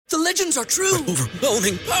The legends are true.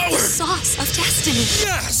 Overwhelming power! Sauce of destiny.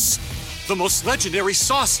 Yes! The most legendary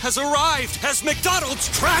sauce has arrived as McDonald's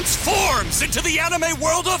transforms into the anime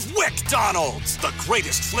world of WickDonald's. The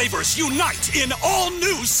greatest flavors unite in all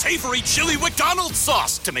new savory chili McDonald's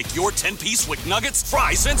sauce to make your 10-piece Wick Nuggets,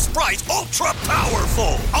 fries, and Sprite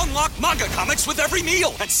ultra-powerful. Unlock manga comics with every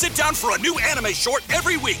meal and sit down for a new anime short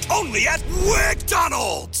every week only at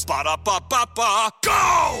WickDonald's. Ba-da-ba-ba-ba,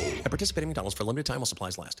 go! At participating McDonald's for a limited time while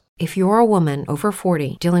supplies last. If you're a woman over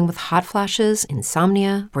 40 dealing with hot flashes,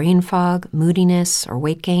 insomnia, brain fog, moodiness, or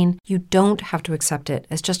weight gain, you don't have to accept it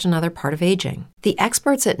as just another part of aging. The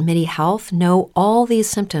experts at MIDI Health know all these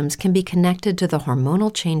symptoms can be connected to the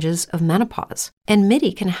hormonal changes of menopause. And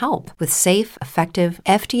MIDI can help with safe, effective,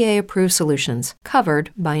 FDA-approved solutions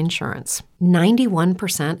covered by insurance.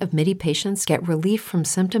 91% of MIDI patients get relief from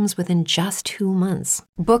symptoms within just 2 months.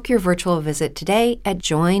 Book your virtual visit today at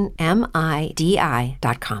joinmidi.com.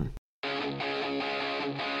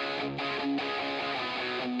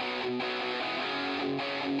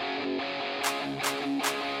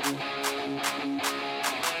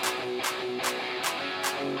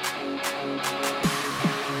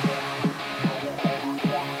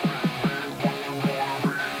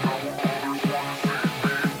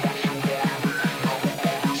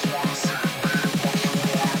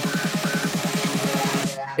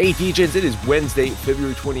 Hey, DJs, it is Wednesday,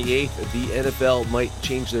 February 28th. The NFL might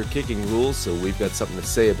change their kicking rules, so we've got something to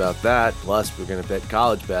say about that. Plus, we're going to bet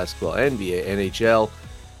college basketball, NBA, NHL.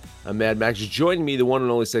 I'm Mad Max. Joining me, the one and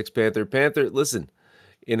only Sex Panther. Panther, listen,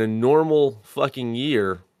 in a normal fucking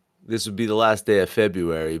year, this would be the last day of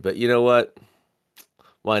February, but you know what?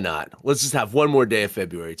 Why not? Let's just have one more day of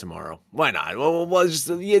February tomorrow. Why not?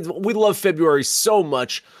 We love February so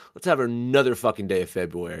much. Let's have another fucking day of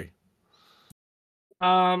February.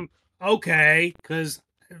 Okay, because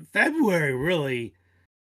February really,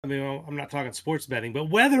 I mean, I'm not talking sports betting, but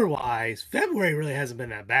weather-wise, February really hasn't been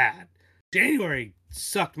that bad. January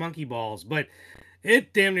sucked monkey balls, but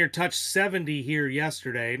it damn near touched 70 here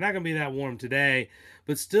yesterday. Not going to be that warm today,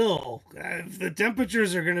 but still, if the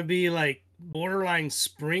temperatures are going to be like borderline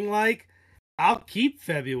spring-like, I'll keep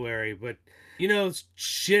February, but you know,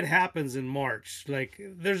 shit happens in March. Like,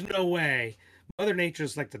 there's no way. Mother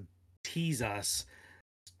Nature's like to tease us.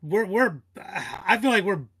 I feel like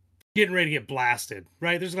we're getting ready to get blasted,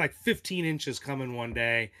 right? There's like 15 inches coming one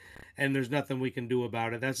day, and there's nothing we can do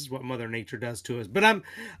about it. That's just what Mother Nature does to us. But I'm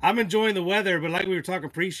enjoying the weather. But like we were talking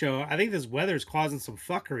pre-show, I think this weather is causing some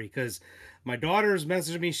fuckery because my daughter's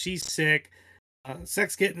messaging me. She's sick.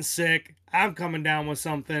 Sex getting sick. I'm coming down with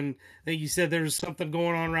something. I think you said there was something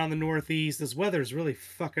going on around the Northeast. This weather is really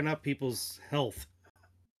fucking up people's health.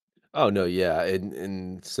 Oh no, yeah,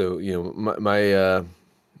 and so you know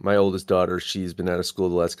my oldest daughter, she's been out of school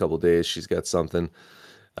the last couple of days. She's got something.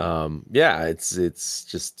 Yeah,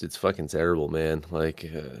 it's fucking terrible, man.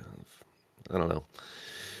 Like I don't know.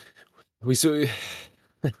 We spend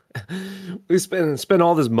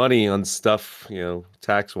all this money on stuff, you know,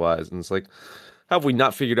 tax wise, and it's like, how have we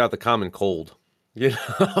not figured out the common cold? You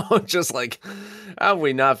know, just like, how have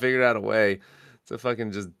we not figured out a way to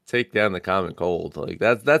fucking just take down the common cold? Like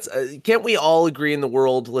that's can't we all agree in the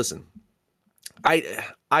world? Listen, I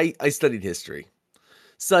studied history,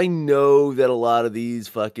 so I know that a lot of these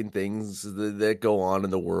fucking things that go on in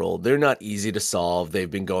the world, they're not easy to solve. They've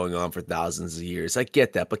been going on for thousands of years. I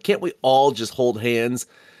get that, but can't we all just hold hands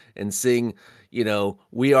and sing, you know,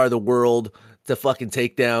 "We Are the World" to fucking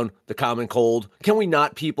take down the common cold? Can we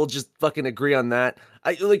not, people, just fucking agree on that?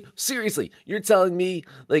 Seriously, you're telling me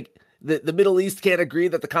like the Middle East can't agree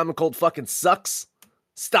that the common cold fucking sucks?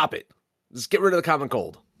 Stop it. Just get rid of the common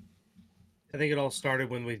cold. I think it all started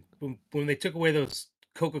when they took away those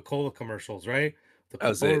Coca-Cola commercials, right? That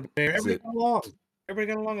was it. Everybody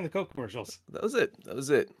got along in the Coke commercials. That was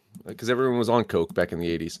it. Because everyone was on Coke back in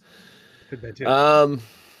the 80s. Could bet too.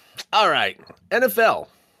 All right. NFL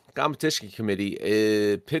Competition Committee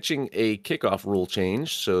is pitching a kickoff rule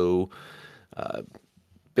change. So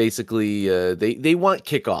basically, they want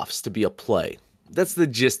kickoffs to be a play. That's the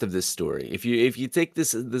gist of this story. If you take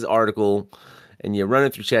this article and you run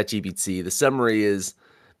it through ChatGPT, the summary is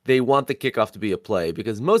they want the kickoff to be a play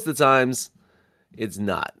because most of the times it's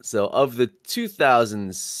not. So of the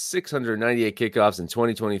 2,698 kickoffs in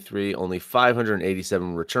 2023, only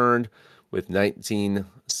 587 returned with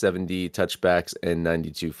 1970 touchbacks and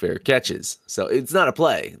 92 fair catches. So it's not a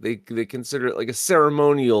play. They consider it like a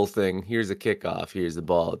ceremonial thing. Here's a kickoff. Here's the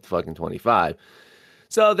ball at the fucking 25.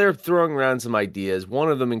 So they're throwing around some ideas.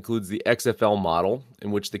 One of them includes the XFL model,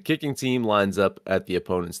 in which the kicking team lines up at the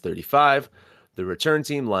opponent's 35. The return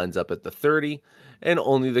team lines up at the 30, and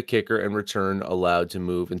only the kicker and return allowed to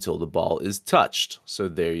move until the ball is touched. So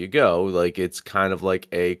there you go. Like, it's kind of like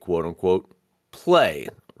a quote unquote play,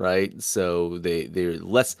 right? So they're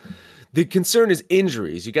less. The concern is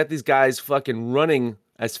injuries. You got these guys fucking running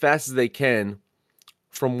as fast as they can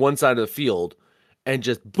from one side of the field and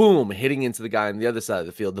just boom, hitting into the guy on the other side of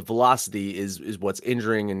the field. The velocity is what's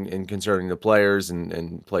injuring and concerning the players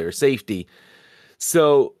and player safety.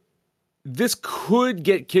 So this could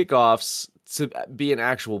get kickoffs to be an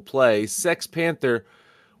actual play. Sex Panther,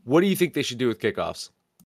 what do you think they should do with kickoffs?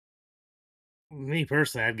 Me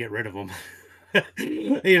personally, I'd get rid of them. I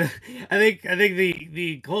think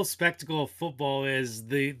the whole spectacle of football is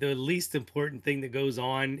the least important thing that goes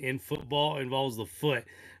on in football involves the foot.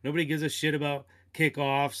 Nobody gives a shit about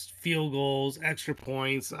kickoffs, field goals, extra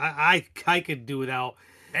points. I could do without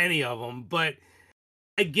any of them, but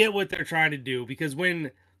I get what they're trying to do, because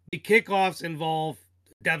when the kickoffs involve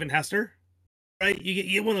Devin Hester, right? You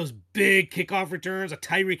get one of those big kickoff returns, a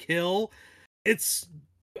Tyreek Hill. It's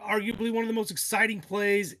arguably one of the most exciting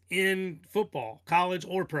plays in football, college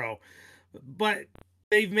or pro. But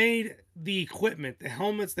they've made the equipment, the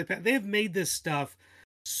helmets, they've made this stuff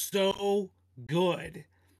so good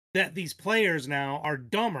that these players now are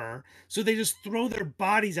dumber, so they just throw their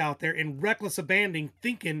bodies out there in reckless abandon,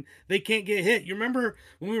 thinking they can't get hit. You remember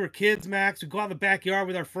when we were kids, Max? We'd go out in the backyard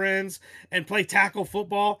with our friends and play tackle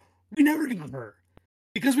football. We never got hurt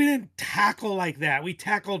because we didn't tackle like that. We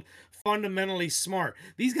tackled fundamentally smart.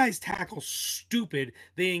 These guys tackle stupid.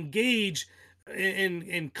 They engage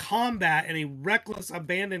in combat in a reckless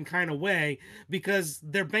abandon kind of way because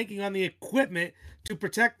they're banking on the equipment to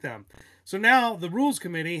protect them. So now the rules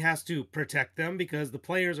committee has to protect them because the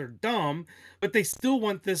players are dumb, but they still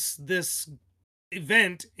want this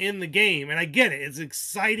event in the game. And I get it. It's an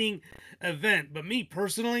exciting event. But me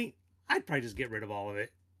personally, I'd probably just get rid of all of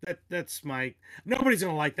it. That's my... Nobody's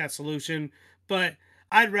going to like that solution, but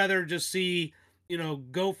I'd rather just see,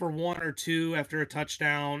 go for 1 or 2 after a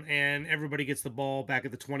touchdown and everybody gets the ball back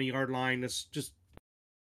at the 20-yard line. Let's just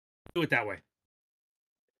do it that way.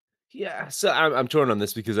 Yeah, so I'm torn on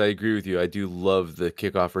this because I agree with you. I do love the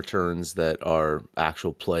kickoff returns that are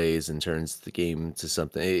actual plays and turns the game to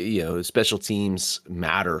something. Special teams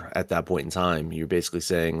matter at that point in time. You're basically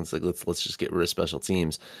saying it's like let's just get rid of special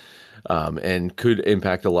teams, and could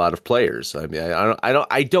impact a lot of players. I mean,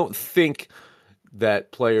 I don't think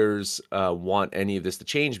that players want any of this to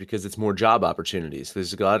change because it's more job opportunities.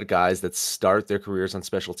 There's a lot of guys that start their careers on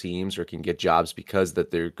special teams or can get jobs because that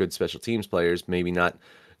they're good special teams players. Maybe not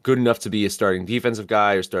good enough to be a starting defensive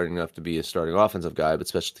guy or starting enough to be a starting offensive guy, but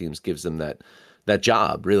special teams gives them that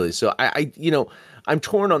job, really. So I'm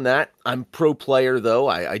torn on that. I'm pro player though.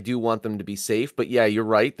 I do want them to be safe, but yeah, you're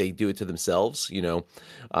right. They do it to themselves.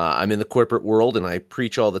 I'm in the corporate world and I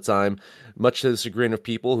preach all the time, much to the chagrin of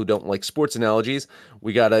people who don't like sports analogies.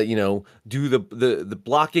 We gotta, do the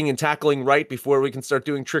blocking and tackling right before we can start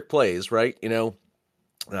doing trick plays, right?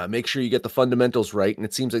 Make sure you get the fundamentals right. And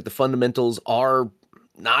it seems like the fundamentals are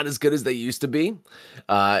not as good as they used to be.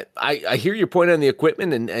 I hear your point on the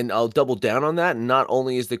equipment, and I'll double down on that. And not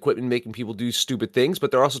only is the equipment making people do stupid things,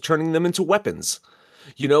 but they're also turning them into weapons.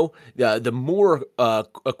 The more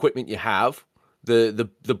equipment you have, the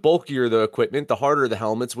bulkier the equipment, the harder the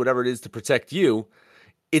helmets, whatever it is to protect you,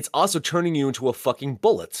 it's also turning you into a fucking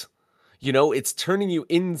bullet. It's turning you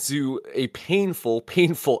into a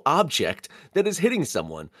painful object that is hitting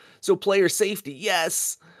someone. So player safety,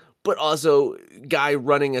 yes, but also guy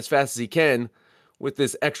running as fast as he can with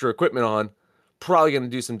this extra equipment on, probably going to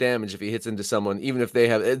do some damage if he hits into someone, even if they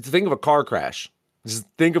have... Think of a car crash. Just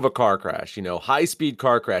think of a car crash, high-speed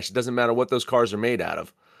car crash. It doesn't matter what those cars are made out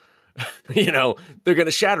of. They're going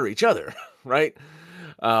to shatter each other, right?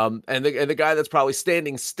 And the guy that's probably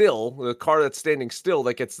standing still, the car that's standing still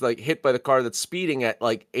that gets hit by the car that's speeding at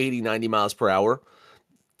 80, 90 miles per hour,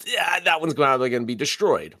 yeah, that one's going to be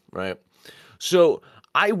destroyed, right? So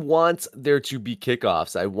I want there to be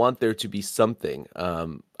kickoffs. I want there to be something.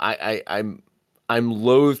 I'm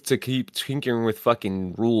loath to keep tinkering with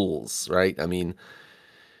fucking rules, right? I mean,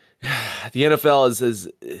 the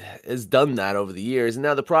NFL has done that over the years, and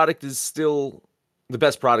now the product is still the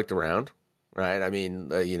best product around, right? I mean,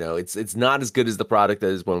 it's not as good as the product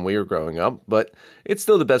as when we were growing up, but it's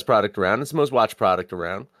still the best product around. It's the most watched product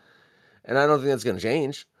around, and I don't think that's going to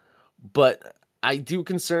change. But I do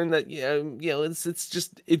concern that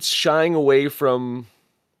it's shying away from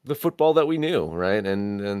the football that we knew, right?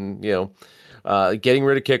 And getting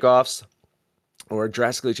rid of kickoffs or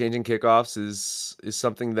drastically changing kickoffs is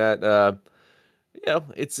something that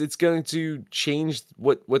it's going to change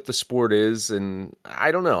what the sport is, and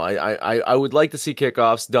I don't know. I would like to see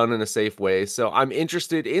kickoffs done in a safe way, so I'm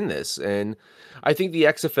interested in this, and I think the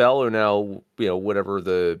XFL, or now whatever,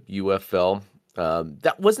 the UFL,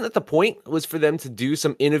 that wasn't at the point. It was for them to do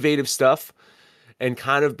some innovative stuff and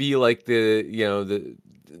kind of be like the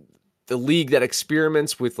league that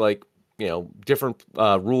experiments with different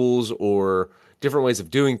rules or different ways of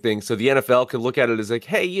doing things, so the NFL could look at it as like,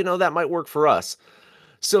 hey, that might work for us.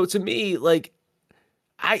 So to me,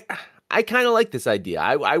 I kind of like this idea.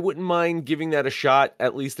 I wouldn't mind giving that a shot,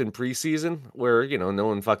 at least in preseason, where no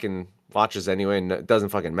one fucking watches anyway, and it doesn't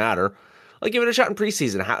fucking matter. Give it a shot in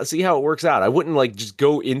preseason, see how it works out. I wouldn't just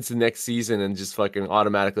go into next season and just fucking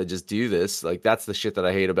automatically just do this. That's the shit that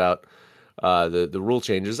I hate about the rule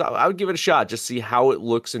changes. I would give it a shot, just see how it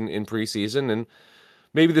looks in preseason, and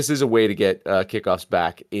maybe this is a way to get kickoffs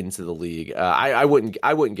back into the league. I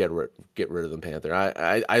wouldn't get rid of them, Panther.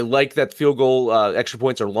 I like that field goal extra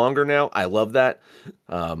points are longer now. I love that.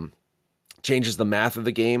 Changes the math of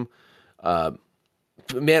the game.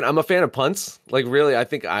 Man, I'm a fan of punts. Really, I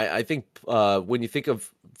think when you think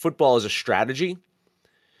of football as a strategy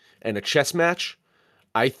and a chess match,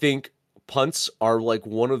 I think punts are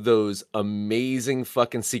one of those amazing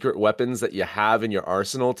fucking secret weapons that you have in your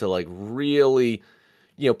arsenal to really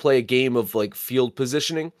play a game of field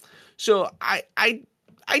positioning. So I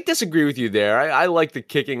disagree with you there. I like the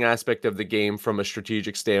kicking aspect of the game from a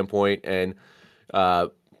strategic standpoint, and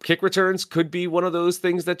kick returns could be one of those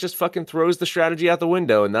things that just fucking throws the strategy out the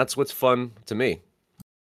window, and that's what's fun to me.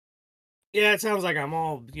 Yeah, it sounds like I'm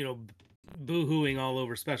all, boo-hooing all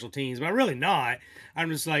over special teams, but I'm really not. I'm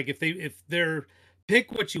just if they're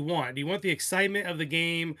pick what you want. Do you want the excitement of the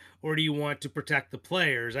game, or do you want to protect the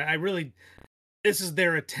players? I really, this is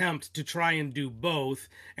their attempt to try and do both,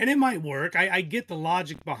 and it might work. I get the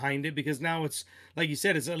logic behind it, because now it's, like you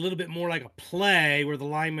said, it's a little bit more like a play where the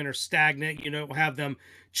linemen are stagnant. Have them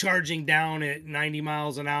charging down at 90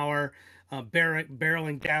 miles an hour,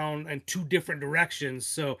 barreling down in two different directions.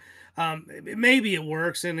 So maybe it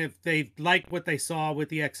works, and if they like what they saw with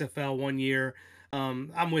the XFL one year,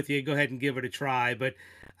 I'm with you. Go ahead and give it a try. But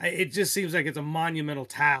it just seems like it's a monumental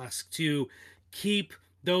task to keep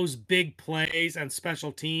those big plays and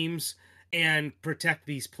special teams and protect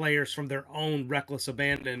these players from their own reckless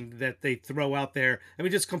abandon that they throw out there. I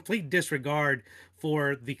mean, just complete disregard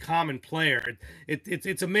for the common player.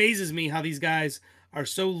 It amazes me how these guys are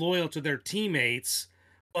so loyal to their teammates,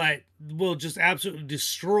 but will just absolutely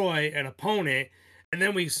destroy an opponent. And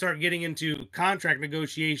then we start getting into contract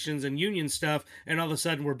negotiations and union stuff, and all of a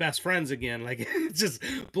sudden we're best friends again. It just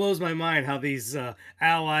blows my mind how these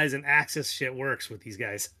allies and access shit works with these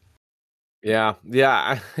guys. Yeah.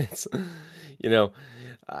 It's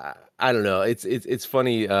I don't know. It's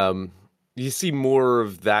funny. You see more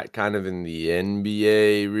of that kind of in the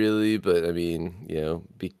NBA, really, but I mean,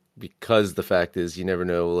 because the fact is, you never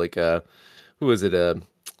know. Who was it?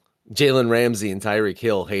 Jalen Ramsey and Tyreek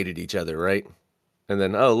Hill hated each other, right? And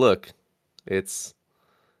then, oh look, there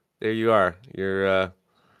you are. You're,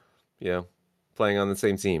 playing on the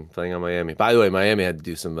same team, playing on Miami. By the way, Miami had to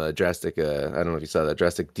do some drastic. I don't know if you saw that,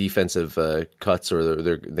 drastic defensive cuts,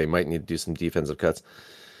 or they might need to do some defensive cuts.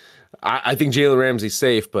 I think Jalen Ramsey's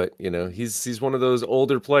safe, but he's one of those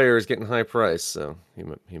older players getting high price, so he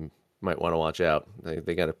might want to watch out.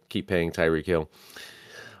 They got to keep paying Tyreek Hill.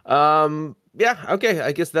 Yeah, okay.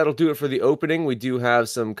 I guess that'll do it for the opening. We do have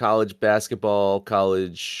some college basketball,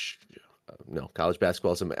 some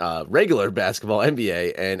regular basketball,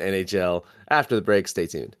 NBA, and NHL after the break. Stay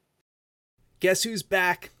tuned. Guess who's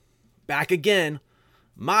back? Back again.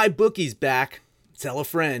 My bookie's back. Tell a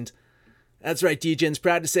friend. That's right, DJ's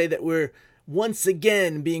proud to say that we're once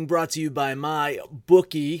again being brought to you by My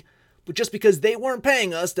Bookie. But just because they weren't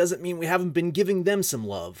paying us doesn't mean we haven't been giving them some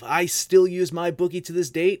love. I still use My Bookie to this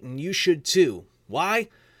date, and you should too. Why?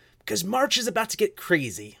 Because March is about to get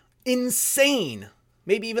crazy. Insane.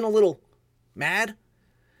 Maybe even a little mad?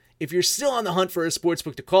 If you're still on the hunt for a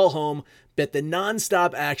sportsbook to call home, bet the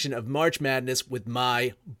non-stop action of March Madness with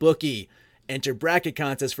My Bookie. Enter bracket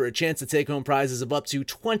contests for a chance to take home prizes of up to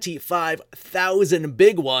 25,000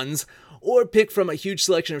 big ones, or pick from a huge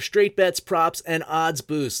selection of straight bets, props, and odds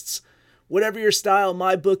boosts. Whatever your style,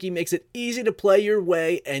 MyBookie makes it easy to play your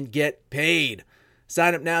way and get paid.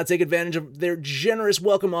 Sign up now, take advantage of their generous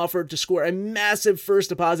welcome offer to score a massive first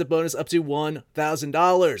deposit bonus up to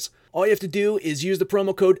 $1,000. All you have to do is use the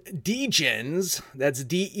promo code DEGENS, that's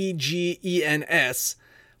DEGENS,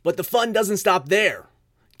 but the fun doesn't stop there.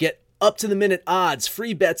 Get up-to-the-minute odds,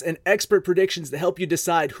 free bets, and expert predictions to help you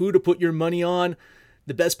decide who to put your money on.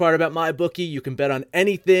 The best part about MyBookie, you can bet on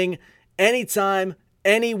anything, anytime,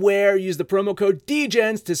 anywhere. Use the promo code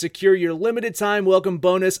DGENS to secure your limited time welcome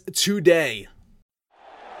bonus today.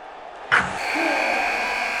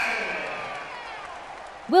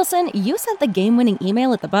 Wilson, you sent the game-winning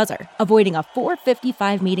email at the buzzer, avoiding a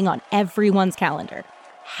 4:55 meeting on everyone's calendar.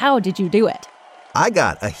 How did you do it? I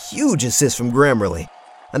got a huge assist from Grammarly,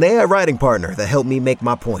 an AI writing partner that helped me make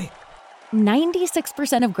my point.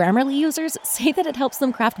 96% of Grammarly users say that it helps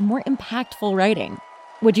them craft more impactful writing.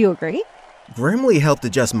 Would you agree? Grammarly helped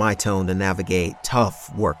adjust my tone to navigate tough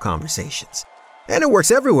work conversations. And it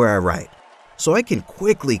works everywhere I write, so I can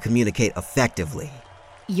quickly communicate effectively.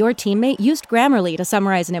 Your teammate used Grammarly to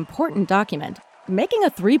summarize an important document, making a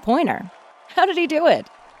 3-pointer. How did he do it?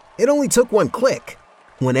 It only took one click.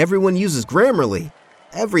 When everyone uses Grammarly,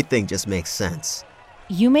 everything just makes sense.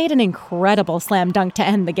 You made an incredible slam dunk to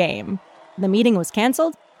end the game. The meeting was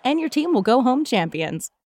canceled, and your team will go home champions.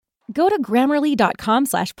 Go to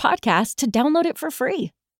Grammarly.com/podcast to download it for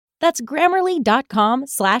free. That's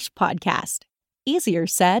Grammarly.com/podcast. Easier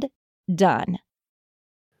said, done.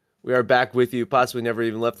 We are back with you, possibly never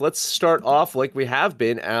even left. Let's start off like we have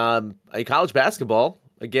been. A college basketball.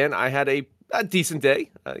 Again, I had a decent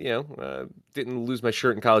day. Didn't lose my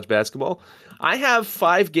shirt in college basketball. I have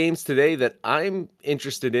 5 games today that I'm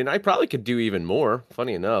interested in. I probably could do even more.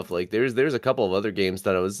 Funny enough, like there's a couple of other games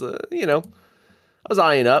that I was, I was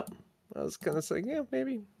eyeing up. I was kind of saying, yeah,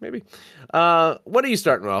 maybe. What are you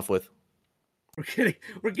starting off with?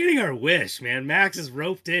 We're getting our wish, man. Max is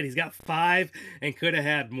roped in. He's got 5 and could have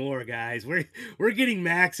had more, guys. We're getting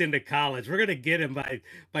Max into college. We're gonna get him by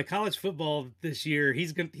college football this year.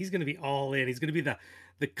 He's gonna be all in. He's gonna be the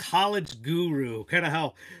college guru, kind of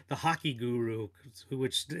how the hockey guru,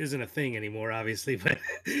 which isn't a thing anymore, obviously. But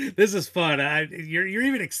this is fun. You're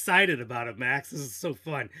even excited about it, Max. This is so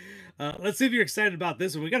fun. Let's see if you're excited about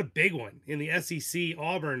this one. We got a big one in the SEC.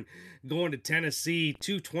 Auburn going to Tennessee,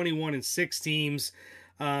 2-21-6 teams.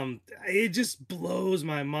 It just blows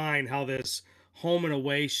my mind how this home and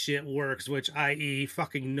away shit works, which i.e.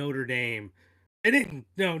 fucking Notre Dame. They didn't,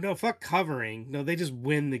 no, fuck covering. No, they just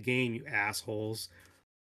win the game, you assholes.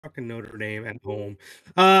 Fucking Notre Dame at home.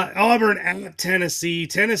 Auburn at Tennessee.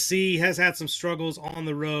 Tennessee has had some struggles on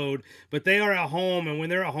the road, but they are at home, and when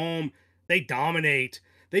they're at home, they dominate.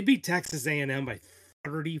 They beat Texas A&M by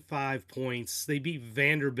 35 points. They beat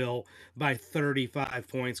Vanderbilt by 35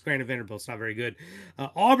 points. Granted, Vanderbilt's not very good.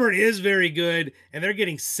 Auburn is very good, and they're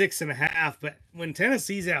getting 6.5. But when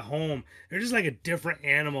Tennessee's at home, they're just like a different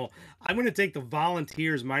animal. I'm going to take the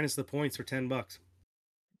Volunteers minus the points for $10.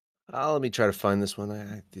 Let me try to find this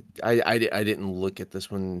one. I didn't look at this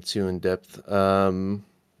one too in depth.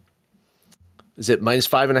 Is it minus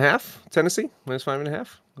 5.5? Tennessee minus 5.5?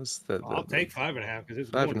 I'll take 5.5 because it's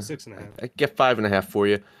going to 6.5. I get 5.5 for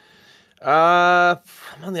you. I'm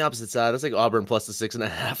on the opposite side. Let's take Auburn plus the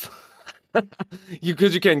 6.5.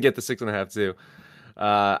 Because you can get the 6.5 too.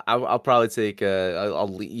 I'll probably take.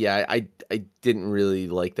 I didn't really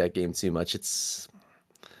like that game too much.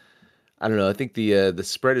 I don't know. I think the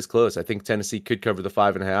spread is close. I think Tennessee could cover the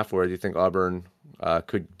 5.5, or do you think Auburn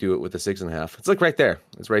could do it with the 6.5? It's like right there.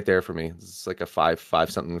 It's right there for me. It's like a five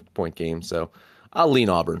something point game. So I'll lean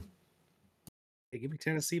Auburn. Hey, give me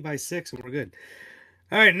Tennessee by 6, and we're good.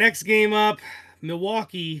 All right, next game up,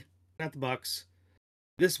 Milwaukee, not the Bucks.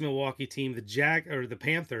 This Milwaukee team, the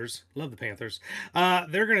Panthers. Love the Panthers.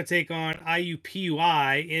 They're going to take on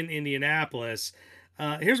IUPUI in Indianapolis.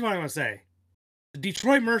 Here's what I want to say. The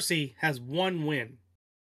Detroit Mercy has 1 win,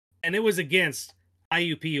 and it was against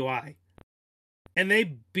IUPUI. And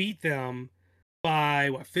they beat them by,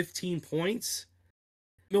 15 points?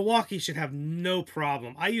 Milwaukee should have no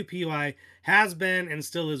problem. IUPUI has been and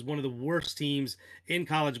still is one of the worst teams in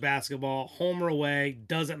college basketball. Home or away,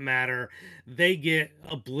 doesn't matter. They get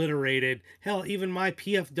obliterated. Hell, even my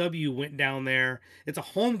PFW went down there. It's a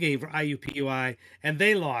home game for IUPUI, and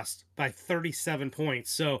they lost by 37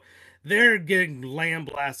 points. So they're getting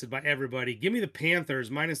lamb-blasted by everybody. Give me the Panthers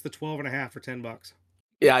minus the 12.5 for $10.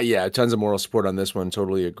 Yeah, tons of moral support on this one.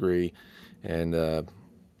 Totally agree. And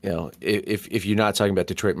if you're not talking about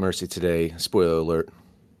Detroit Mercy today, spoiler alert,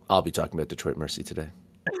 I'll be talking about Detroit Mercy today.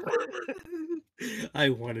 I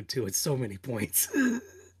wanted to. It's so many points.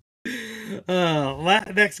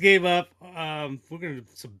 Next game up, we're going to do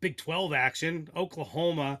some Big 12 action.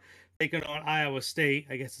 Oklahoma taking on Iowa State.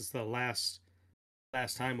 I guess it's the last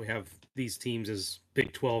time we have these teams as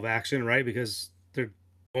Big 12 action, right? Because they're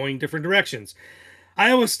going different directions.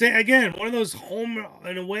 Iowa State, again, one of those home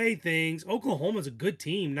and away things. Oklahoma's a good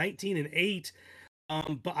team, 19-8.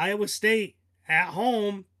 But Iowa State at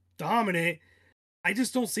home, dominant. I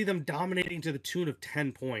just don't see them dominating to the tune of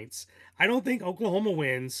 10 points. I don't think Oklahoma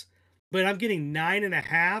wins. but I'm getting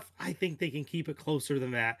 9.5. I think they can keep it closer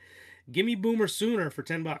than that. Give me Boomer Sooner for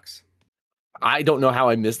 $10. I don't know how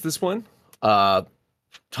I missed this one.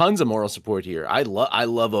 Tons of moral support here. I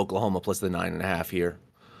love Oklahoma plus the 9.5 here.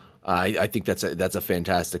 I think that's a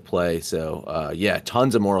fantastic play. So yeah,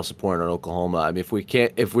 tons of moral support on Oklahoma. I mean,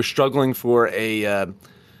 if we're struggling for a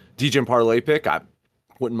DGen parlay pick, I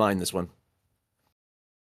wouldn't mind this one.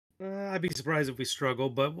 I'd be surprised if we struggle,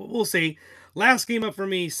 but we'll see. Last game up for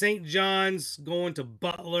me, St. John's going to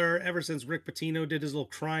Butler. Ever since Rick Pitino did his little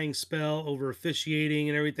crying spell over officiating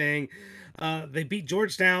and everything, they beat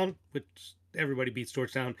Georgetown, which everybody beats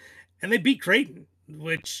Georgetown, and they beat Creighton,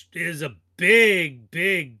 which is a big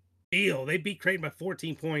deal. They beat Creighton by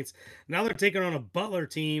 14 points. Now they're taking on a Butler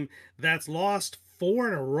team that's lost 4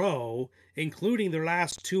 in a row, including their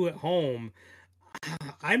last 2 at home.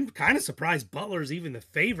 I'm kind of surprised Butler's even the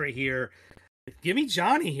favorite here. Give me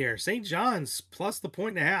Johnny here. St. John's plus the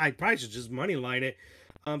 1.5. I probably should just money line it.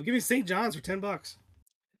 Give me St. John's for $10.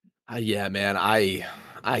 Yeah, man. I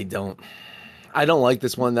don't like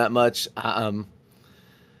this one that much. I'll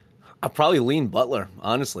probably lean Butler.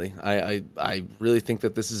 Honestly, I really think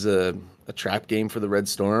that this is a trap game for the Red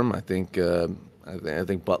Storm. I think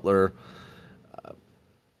Butler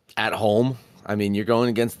at home. I mean, you're going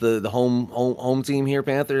against the home team here,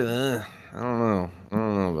 Panther. I don't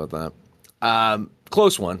know about that.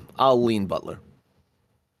 Close one. I'll lean Butler.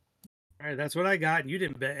 All right, that's what I got. You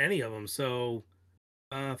didn't bet any of them, so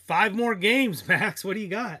 5 more games, Max. What do you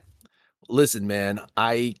got? Listen, man,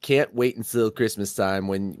 I can't wait until Christmas time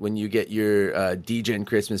when you get your DGen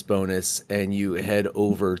Christmas bonus and you head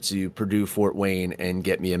over to Purdue Fort Wayne and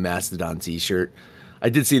get me a Mastodon t-shirt. I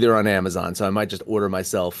did see they're on Amazon, so I might just order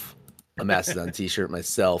myself a Mastodon t-shirt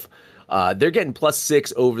myself. They're getting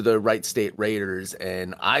 +6 over the Wright State Raiders,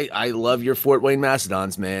 and I love your Fort Wayne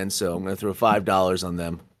Mastodons, man, so I'm going to throw $5 on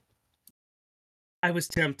them. I was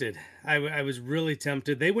tempted. I was really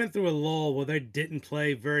tempted. They went through a lull where they didn't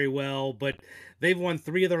play very well, but they've won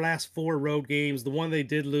 3 of their last 4 road games. The one they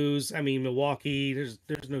did lose, I mean, Milwaukee, there's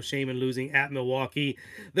no shame in losing at Milwaukee.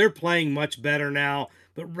 They're playing much better now,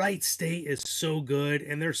 but Wright State is so good,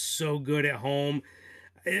 and they're so good at home.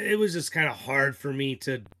 It was just kind of hard for me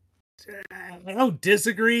to, I don't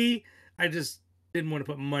disagree. I just didn't want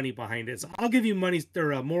to put money behind it. So I'll give you money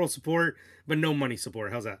or moral support, but no money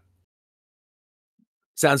support. How's that?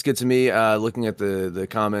 Sounds good to me. Looking at the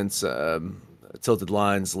comments, Tilted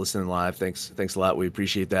Lines, listening live. Thanks a lot. We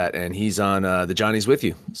appreciate that. And he's on the Johnny's with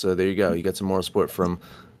you. So there you go. You got some moral support from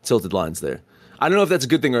Tilted Lines there. I don't know if that's a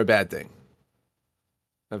good thing or a bad thing.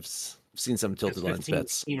 I've seen some Tilted Lines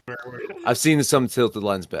bets. I've seen some Tilted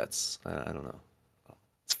Lines bets. I don't know.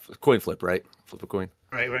 It's a coin flip, right? Flip a coin.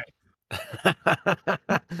 Right.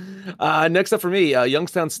 Next up for me,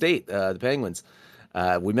 Youngstown State, the Penguins.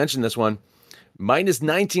 We mentioned this one.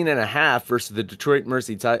 -19.5 versus the Detroit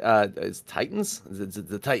Mercy Titans. It's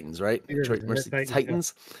the Titans, right? Detroit Mercy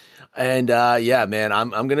Titans. And yeah, man,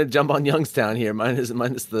 I'm gonna jump on Youngstown here. Minus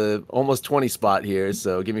the almost 20 spot here.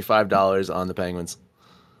 So give me $5 on the Penguins.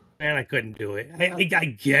 Man, I couldn't do it. I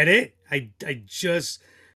get it. I just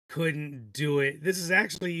couldn't do it. This is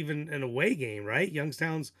actually even an away game, right?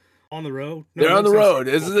 Youngstown's on the road. No, they're on the road.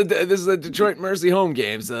 This is a Detroit Mercy home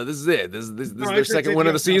game. So this is it. This is their second win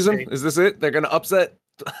of the season. Okay. Is this it? They're gonna upset.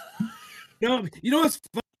 No, you know what's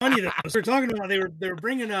funny though? We're talking about they were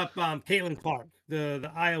bringing up Caitlin Clark,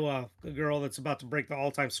 the Iowa girl that's about to break the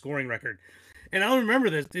all-time scoring record. And I remember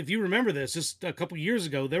this. If you remember this, just a couple years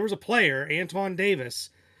ago, there was a player, Antoine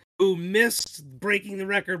Davis, who missed breaking the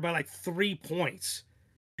record by like 3 points.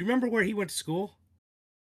 Do you remember where he went to school?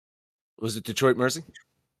 Was it Detroit Mercy?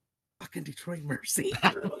 Fucking Detroit Mercy.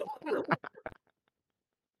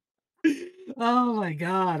 Oh my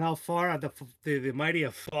God, how far the mighty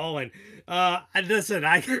have fallen. Listen,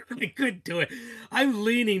 I couldn't do it. I'm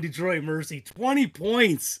leaning Detroit Mercy. 20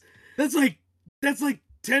 points. That's like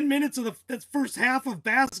 10 minutes of that's first half of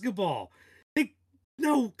basketball.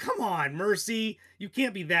 No, come on, Mercy. You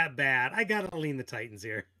can't be that bad. I gotta lean the Titans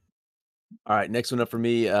here. All right, next one up for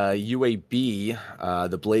me, UAB,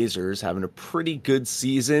 the Blazers, having a pretty good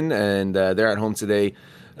season, and they're at home today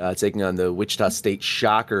taking on the Wichita State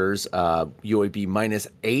Shockers, UAB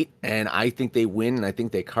 -8, and I think they win, and I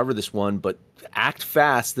think they cover this one, but act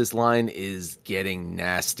fast. This line is getting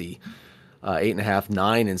nasty. 8.5,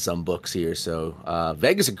 9 in some books here, so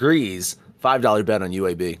Vegas agrees. $5 bet on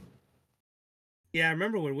UAB. Yeah, I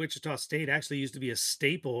remember when Wichita State actually used to be a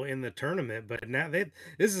staple in the tournament, but now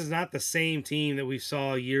this is not the same team that we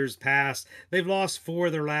saw years past. They've lost 4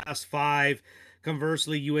 of their last 5.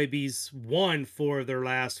 Conversely, UAB's won 4 of their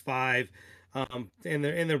last 5, and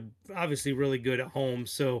they're obviously really good at home.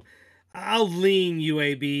 So I'll lean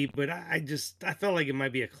UAB, but I felt like it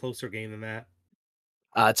might be a closer game than that.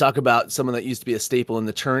 Talk about someone that used to be a staple in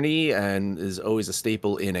the tourney and is always a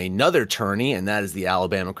staple in another tourney, and that is the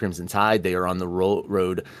Alabama Crimson Tide. They are on the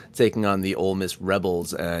road taking on the Ole Miss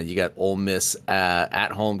Rebels. You got Ole Miss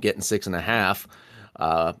at home getting 6.5.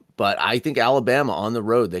 But I think Alabama on the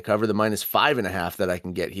road, they cover the -5.5 that I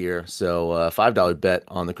can get here. So $5 bet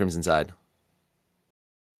on the Crimson Tide.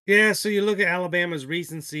 Yeah, so you look at Alabama's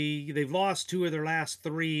recency. They've lost 2 of their last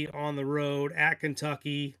 3 on the road. At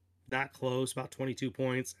Kentucky, not close, about 22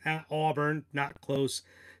 points. At Auburn, not close,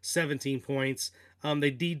 17 points.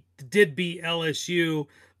 They did beat LSU,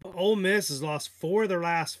 but Ole Miss has lost 4 of their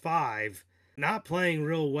last 5, not playing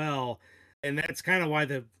real well. And that's kind of why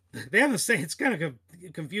they have the same. It's kind of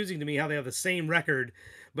confusing to me how they have the same record,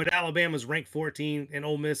 but Alabama's ranked 14 and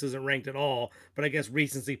Ole Miss isn't ranked at all. But I guess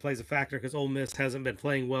recency plays a factor because Ole Miss hasn't been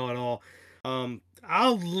playing well at all.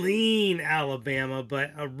 I'll lean Alabama,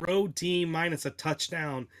 but a road team minus a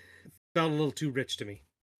touchdown felt a little too rich to me.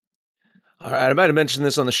 All right, I might have mentioned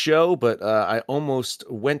this on the show, but I almost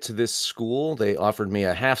went to this school. They offered me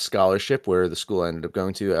a half scholarship, where the school I ended up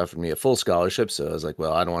going to offered me a full scholarship. So I was like,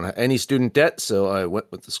 well, I don't want any student debt. So I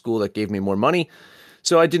went with the school that gave me more money.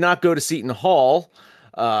 So I did not go to Seton Hall.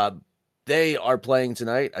 They are playing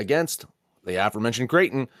tonight against the aforementioned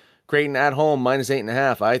Creighton. Creighton at home,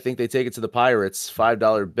 -8.5. I think they take it to the Pirates.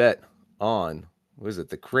 $5 bet on, what is it?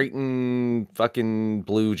 The Creighton fucking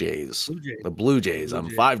Blue Jays. The Blue Jays. I'm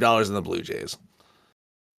 $5 in the Blue Jays.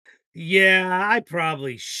 Yeah, I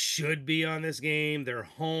probably should be on this game. They're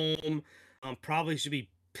home. Probably should be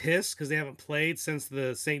pissed because they haven't played since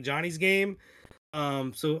the St. Johnny's game.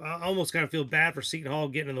 So I almost kind of feel bad for Seton Hall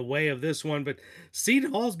getting in the way of this one. But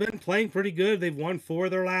Seton Hall's been playing pretty good. They've won 4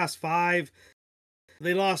 of their last 5.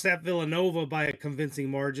 They lost at Villanova by a convincing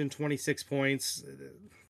margin, 26 points.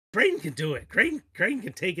 Creighton can do it. Creighton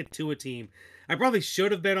can take it to a team. I probably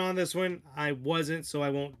should have been on this one. I wasn't, so I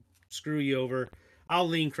won't screw you over. I'll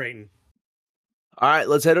lean Creighton. All right,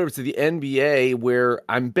 let's head over to the NBA, where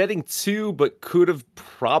I'm betting 2, but could have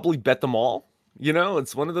probably bet them all. You know,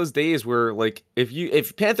 it's one of those days where, like,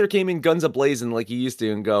 if Panther came in guns a-blazing like he used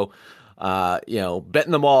to and go,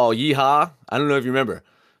 betting them all, yeehaw. I don't know if you remember.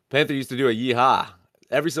 Panther used to do a yeehaw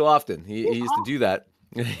every so often. He used to do that.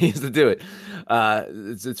 He used to do it.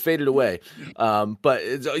 It's faded away. But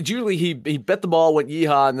it's usually he bet the ball, went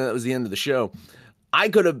yeehaw, and then that was the end of the show. I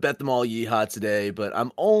could have bet them all yeehaw today, but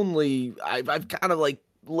I've kind of like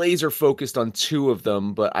laser focused on 2 of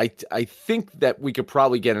them. But I think that we could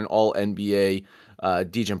probably get an all NBA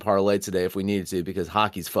DGen parlay today if we needed to, because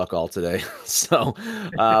hockey's fuck all today. So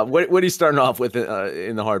what are you starting off with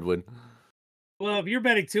in the hardwood? Well, if you're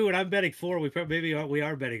betting 2 and I'm betting 4, we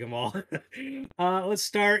are betting them all. Let's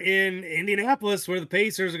start in Indianapolis, where the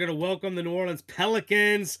Pacers are going to welcome the New Orleans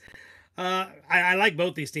Pelicans. I like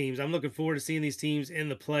both these teams. I'm looking forward to seeing these teams in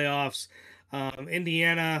the playoffs.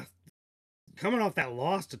 Indiana, coming off that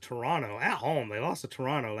loss to Toronto at home, they lost to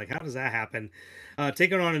Toronto. Like, how does that happen?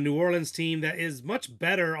 Taking on a New Orleans team that is much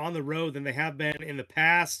better on the road than they have been in the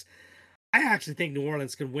past. I actually think New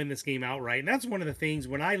Orleans can win this game outright. And that's one of the things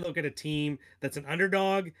when I look at a team that's an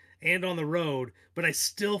underdog and on the road, but I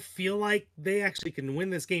still feel like they actually can win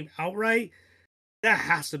this game outright. That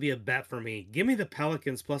has to be a bet for me. Give me the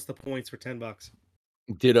Pelicans plus the points for $10.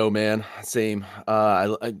 Ditto, man. Same.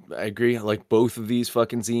 I agree. I like both of these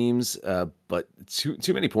fucking teams, but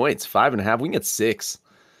too many points. 5.5. We can get 6.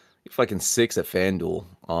 Fucking 6 at FanDuel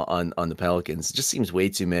on the Pelicans. It just seems way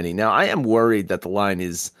too many. Now I am worried that the line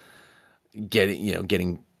is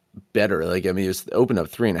getting better. Like, I mean, it was opened up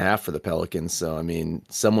 3.5 for the Pelicans. So, I mean,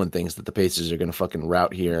 someone thinks that the Pacers are going to fucking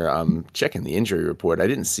rout here. I'm checking the injury report. I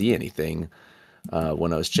didn't see anything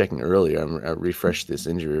when I was checking earlier. I refreshed this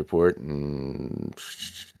injury report, and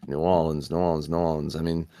New Orleans. I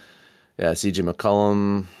mean, yeah, CJ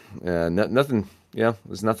McCollum, nothing. Yeah,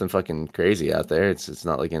 there's nothing fucking crazy out there. It's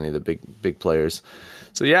not like any of the big players.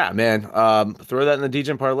 So yeah, man, throw that in the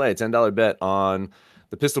DGen parlay. $10 bet on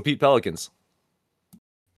the Pistol Pete Pelicans.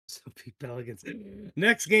 Pelicans.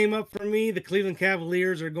 Next game up for me, the Cleveland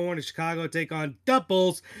Cavaliers are going to Chicago to take on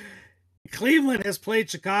Doubles. Cleveland has played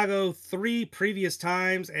Chicago 3 previous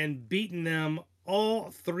times and beaten them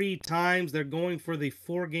all 3 times. They're going for the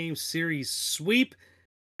 4-game series sweep,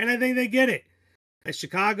 and I think they get it.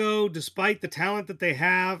 Chicago, despite the talent that they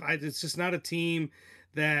have, it's just not a team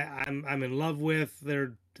that I'm in love with.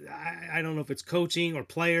 I don't know if it's coaching or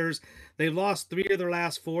players. They've lost 3 of their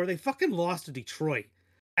last 4. They fucking lost to Detroit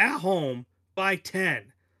at home by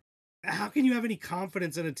 10. How can you have any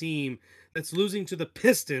confidence in a team that's losing to the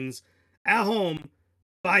Pistons at home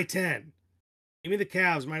by 10? Give me the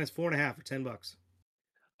Cavs -4.5 for $10.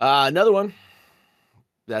 Another one.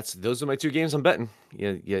 Those are my 2 games I'm betting.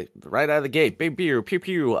 Yeah, right out of the gate. Big beer, pew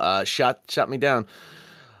pew. Shot me down.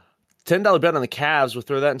 $10 bet on the Cavs. We'll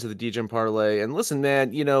throw that into the DJ parlay. And listen,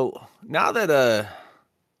 man, now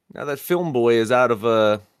that Film Boy is out of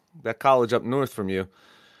that college up north from you,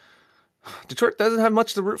 Detroit doesn't have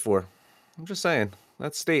much to root for. I'm just saying.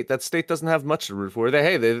 That state doesn't have much to root for.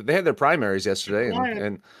 They had their primaries yesterday,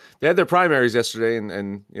 and they had their primaries yesterday,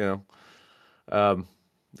 and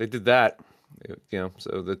they did that.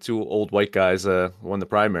 So the 2 old white guys won the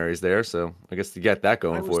primaries there. So I guess to get that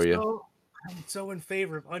going for you. I'm so in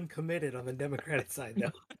favor of uncommitted on the Democratic side,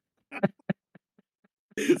 though.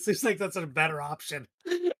 It seems like that's a better option.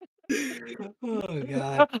 Oh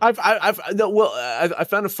God! I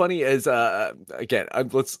found it funny as again. I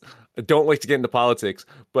don't like to get into politics,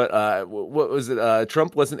 but what was it?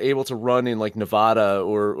 Trump wasn't able to run in like Nevada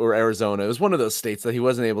or Arizona. It was one of those states that he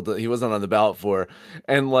wasn't on the ballot for,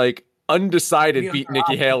 and like undecided beat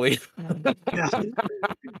Nikki Haley. Yeah.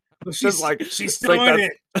 Well, she's still in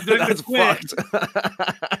it. That's fucked.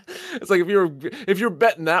 It's like if you're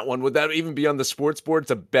betting that one, would that even be on the sports board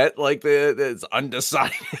to bet like it's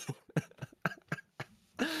undecided?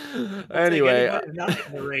 Anyway, not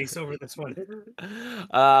in the race over this one.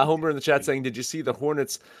 Homer in the chat saying, "Did you see the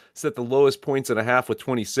Hornets set the lowest points in a half with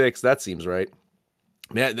 26? That seems right."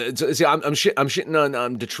 Man, see, I'm shitting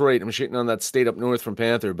on Detroit. I'm shitting on that state up north from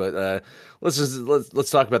Panther. But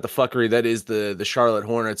let's talk about the fuckery that is the Charlotte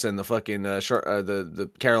Hornets and the fucking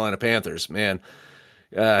the Carolina Panthers. Man,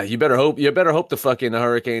 you better hope the fucking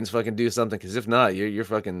Hurricanes fucking do something, because if not, your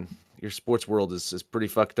sports world is pretty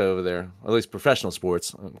fucked over there. Or at least professional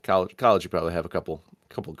sports. College, you probably have a couple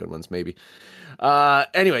good ones maybe.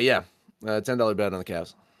 Anyway, yeah, $10 bet on the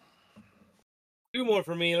Cavs. 2 more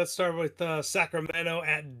for me. Let's start with Sacramento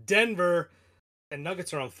at Denver. And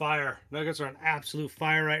Nuggets are on fire. Nuggets are on absolute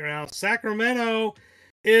fire right now. Sacramento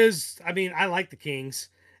I like the Kings.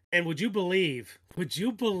 And would you believe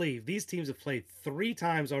these teams have played 3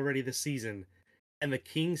 times already this season, and the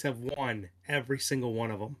Kings have won every single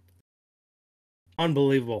one of them?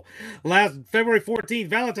 Unbelievable. Last February 14th,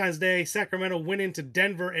 Valentine's Day, Sacramento went into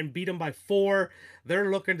Denver and beat them by 4.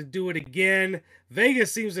 They're looking to do it again.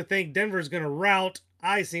 Vegas seems to think Denver's going to rout.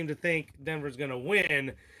 I seem to think Denver's going to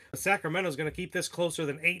win. Sacramento's going to keep this closer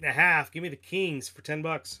than 8.5. Give me the Kings for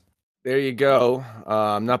 $10. There you go.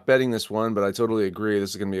 I'm not betting this one, but I totally agree.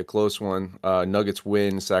 This is going to be a close one. Nuggets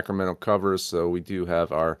win, Sacramento covers, so we do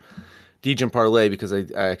have our DJ parlay, because I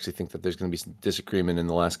actually think that there's going to be some disagreement in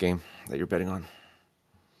the last game that you're betting on.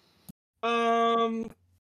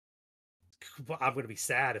 I'm going to be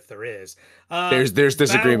sad if there is. There's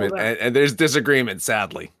disagreement, and there's disagreement,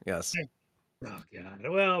 sadly. Yes. Oh, God.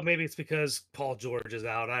 Well, maybe it's because Paul George is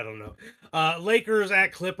out. I don't know. Lakers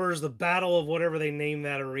at Clippers, the battle of whatever they name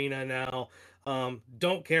that arena now.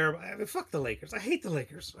 Don't care. Fuck the Lakers. I hate the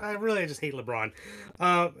Lakers. I just hate LeBron.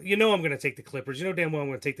 I'm going to take the Clippers. You know damn well I'm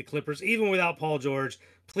going to take the Clippers, even without Paul George.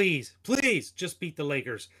 Please, just beat the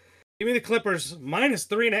Lakers. Give me the Clippers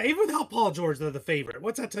 -3.5. Even without Paul George, they're the favorite.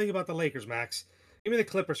 What's that tell you about the Lakers, Max? Give me the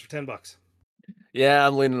Clippers for $10. Yeah,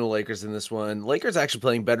 I'm leaning the Lakers in this one. Lakers actually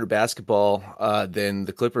playing better basketball than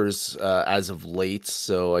the Clippers as of late,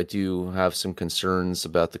 so I do have some concerns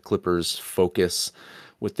about the Clippers' focus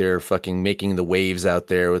with their fucking making the waves out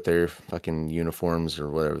there with their fucking uniforms or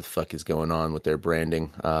whatever the fuck is going on with their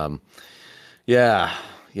branding. Yeah,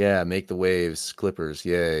 make the waves, Clippers,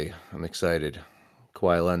 yay. I'm excited.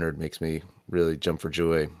 Kawhi Leonard makes me really jump for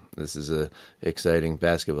joy. This is a exciting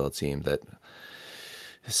basketball team that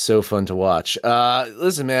is so fun to watch.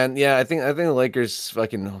 Listen, man, yeah, I think the Lakers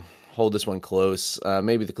fucking hold this one close.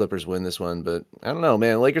 Maybe the Clippers win this one, but I don't know,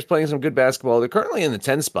 man. Lakers playing some good basketball. They're currently in the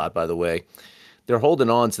 10 spot, by the way. They're holding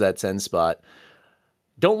on to that 10 spot.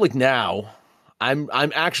 Don't look now. I'm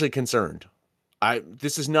actually concerned.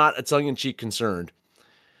 This is not a tongue-in-cheek concerned.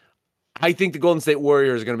 I think the Golden State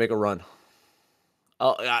Warriors are going to make a run.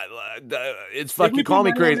 It's fucking call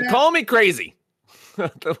me crazy. Call me crazy.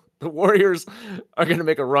 The Warriors are going to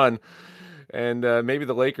make a run, and maybe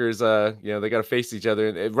the Lakers. They got to face each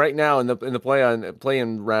other right now in the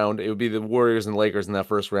play-in round. It would be the Warriors and Lakers in that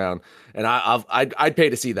first round, and I'd pay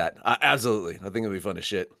to see that. Absolutely, I think it'd be fun as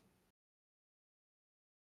shit.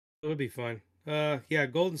 It would be fun.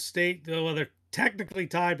 Golden State. Well, they're technically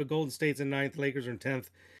tied, but Golden State's in 9th. Lakers are in 10th.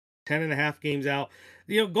 10.5 games out.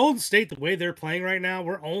 Golden State, the way they're playing right now,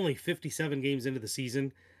 we're only 57 games into the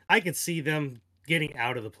season. I could see them getting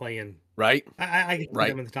out of the play-in. Right. I can see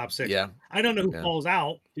them in the top 6. Yeah. I don't know who falls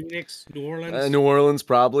out. Phoenix, New Orleans. New Orleans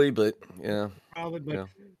probably, but yeah. Probably, but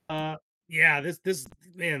this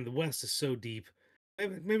man, the West is so deep.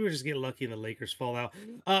 Maybe we just get lucky and the Lakers fall out.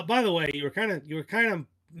 By the way, you were kind of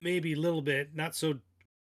maybe a little bit not so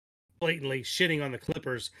blatantly shitting on the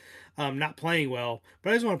Clippers, not playing well.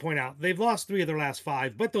 But I just want to point out they've lost 3 of their last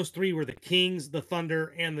 5, but those 3 were the Kings, the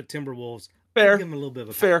Thunder, and the Timberwolves. Fair. Give them a little bit of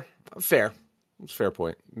a fair. It's a fair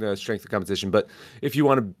point. The strength of competition, but if you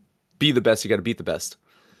want to be the best, you got to beat the best.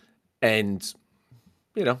 And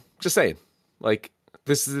just saying, like,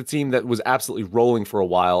 this is a team that was absolutely rolling for a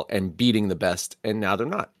while and beating the best, and now they're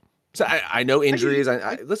not. So I know injuries.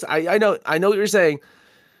 Listen. I know what you're saying.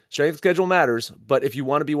 Strength of schedule matters, but if you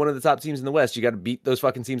want to be one of the top teams in the West, you got to beat those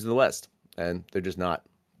fucking teams in the West, and they're just not.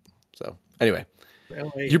 So anyway, LA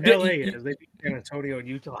is. They beat San Antonio and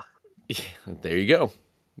Utah. Yeah, there you go.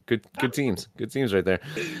 Good teams. Good teams right there.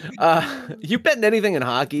 You betting anything in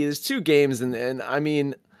hockey? There's 2 games, and I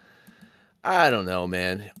mean, I don't know,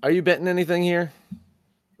 man. Are you betting anything here?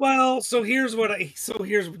 Well, here's how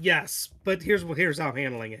I'm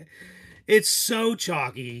handling it. It's so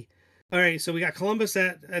chalky. All right, so we got Columbus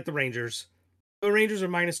at the Rangers. The Rangers are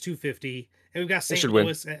minus 250, and we've got St.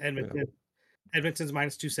 Louis at Edmonton. Yeah. Edmonton's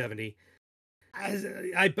minus 270.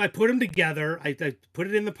 I put them together. I put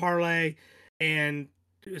it in the parlay, and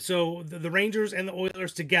so the Rangers and the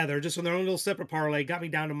Oilers together, just on their own little separate parlay, got me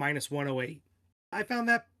down to minus 108. I found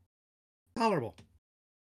that tolerable.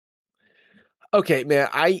 Okay, man.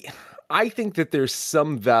 I think that there's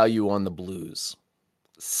some value on the Blues.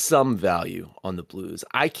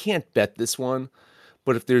 I can't bet this one,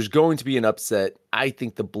 but if there's going to be an upset, I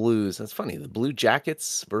think the Blues. That's funny. The Blue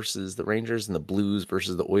Jackets versus the Rangers and the Blues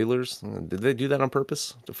versus the Oilers. Did they do that on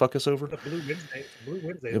purpose to fuck us over? The Blue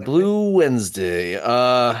Wednesday. The Blue Wednesday.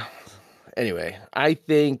 Anyway, I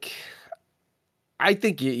think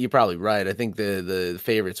you're probably right. I think the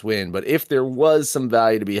favorites win, but if there was some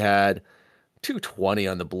value to be had, 220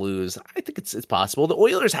 on the Blues, I think it's possible. The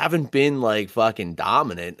Oilers haven't been like fucking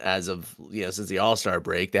dominant as of since the All-Star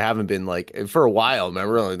break. They haven't been like for a while.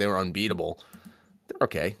 Remember, like, they were unbeatable. They're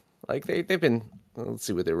okay. Like they've been. Let's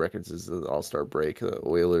see what their records is. The All-Star break. The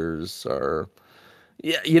Oilers are,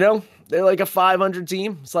 they're like a 500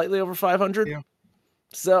 team, slightly over 500. Yeah.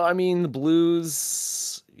 So I mean, the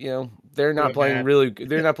Blues, they're not playing really.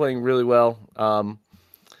 They're not playing really well.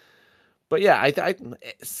 But yeah, I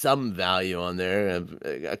some value on there.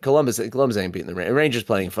 Columbus ain't beating the Rangers.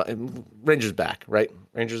 Rangers back, right?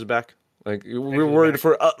 Rangers are back. Like we were worried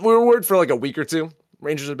for like a week or 2.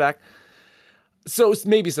 Rangers are back, so it's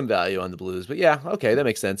maybe some value on the Blues. But yeah, okay, that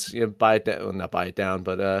makes sense. Buy it down, well, not buy it down,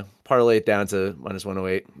 but parlay it down to minus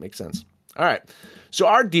 108 makes sense. All right, so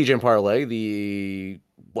our DJ parlay, the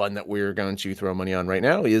one that we're going to throw money on right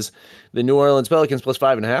now, is the New Orleans Pelicans plus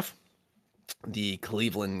 5.5. The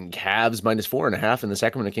Cleveland Cavs minus 4.5 and the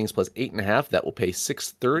Sacramento Kings plus 8.5. That will pay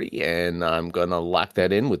 $630, and I'm gonna lock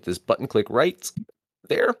that in with this button click right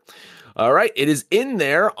there. All right, it is in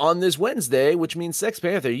there on this Wednesday, which means Sex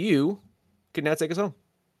Panther, you can now take us home.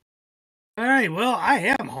 All right, well,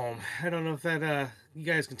 I am home. I don't know if that you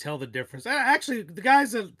guys can tell the difference. Actually, the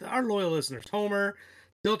guys that our loyal listeners, Homer,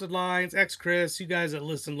 Tilted Lines, Chris, you guys that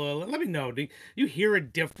listen loyal, let me know. Do you hear a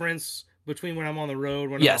difference between when I'm on the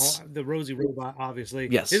road, when yes. I'm home, the Rosie Robot, obviously.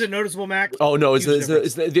 Yes. Is it noticeable, Mac? Oh no,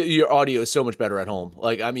 your audio is so much better at home.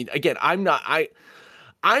 Like, I mean, again, I'm not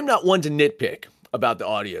one to nitpick about the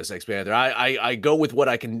audio, Sex Panther. I go with what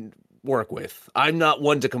I can work with. I'm not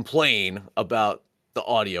one to complain about the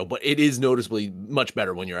audio, but it is noticeably much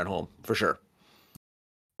better when you're at home, for sure.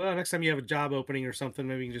 Well, next time you have a job opening or something,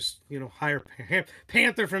 maybe you can just hire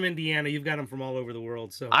Panther from Indiana. You've got them from all over the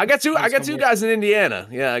world. So I got two guys in Indiana.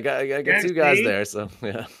 Yeah, I got 2 guys there. So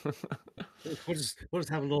yeah, we'll just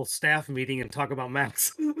have a little staff meeting and talk about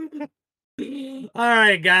Max. All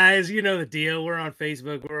right, guys, you know the deal. We're on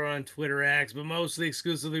Facebook, we're on Twitter X, but mostly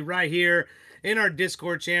exclusively right here in our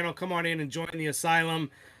Discord channel. Come on in and join the asylum.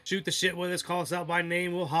 Shoot the shit with us, call us out by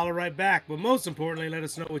name, we'll holler right back. But most importantly, let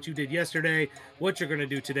us know what you did yesterday, what you're going to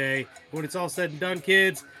do today. When it's all said and done,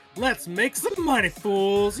 kids, let's make some money,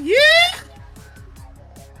 fools. Yeah!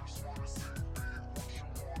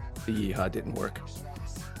 The yeehaw didn't work.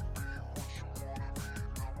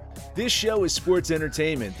 This show is sports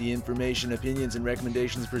entertainment. The information, opinions, and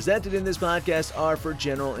recommendations presented in this podcast are for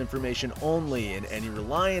general information only, and any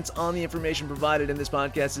reliance on the information provided in this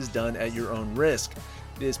podcast is done at your own risk.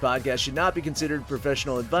 This podcast should not be considered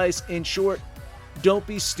professional advice. In short, don't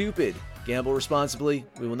be stupid. Gamble responsibly.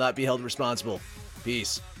 We will not be held responsible.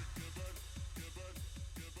 Peace.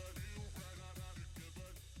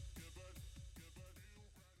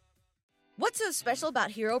 What's a special about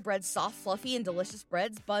Hero Bread's soft, fluffy, and delicious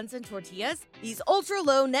breads, buns, and tortillas? These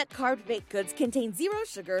ultra-low net-carb baked goods contain zero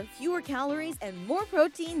sugar, fewer calories, and more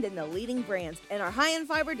protein than the leading brands, and are high in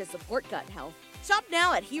fiber to support gut health. Shop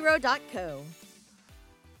now at Hero.co.